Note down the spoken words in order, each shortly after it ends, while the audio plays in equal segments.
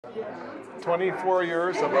24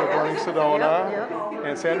 years of Good Morning Sedona, Yep.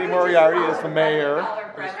 and Sandy Moriarty is the mayor.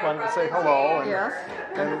 I just wanted to say hello. Yes.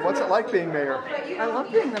 And what's it like being mayor? I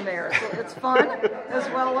love being the mayor. So it's fun as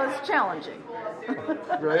well as challenging.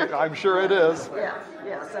 Great, I'm sure it is.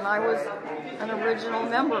 Yes. And I was an original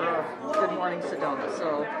member of Good Morning Sedona,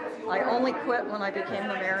 so I only quit when I became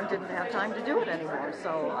the mayor and didn't have time to do it anymore.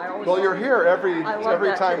 So I always. Well, you're here every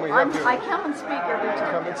time we have you. I come and speak every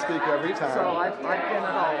time. Come and speak every time. So I've been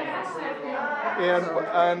at all of this.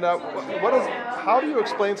 And how do you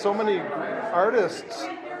explain so many artists,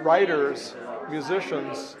 writers,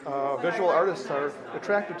 musicians, visual artists are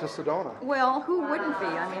attracted to Sedona? Well, who wouldn't be?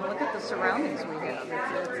 I mean, look at the surroundings we have.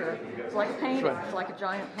 It's like a painting. Right. It's like a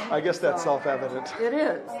giant painting. I guess that's self-evident. It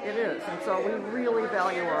is. And so we really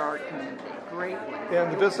value our art community greatly.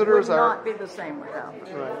 And the visitors would not be the same without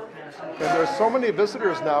them. Right. And there's so many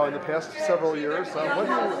visitors now in the past several years.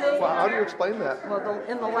 How do you explain that? Well,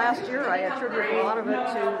 in the last year, I attribute a lot of it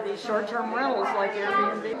to the short-term rentals like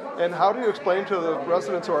Airbnb. And how do you explain to the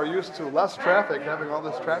residents who are used to less traffic, having all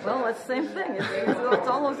this traffic? Well, it's the same thing. It's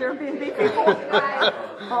all those Airbnb people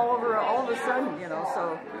all of a sudden,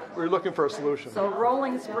 so. We're looking for a solution. So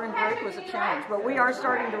rolling spring break was a challenge, but we are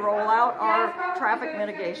starting to roll out our traffic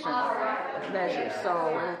mitigation measures.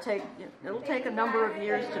 So it'll take a number of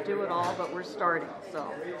years to do it all, but we're starting.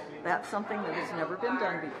 So that's something that has never been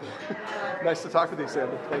done before. Nice to talk with you,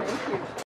 Sandy. Thank you.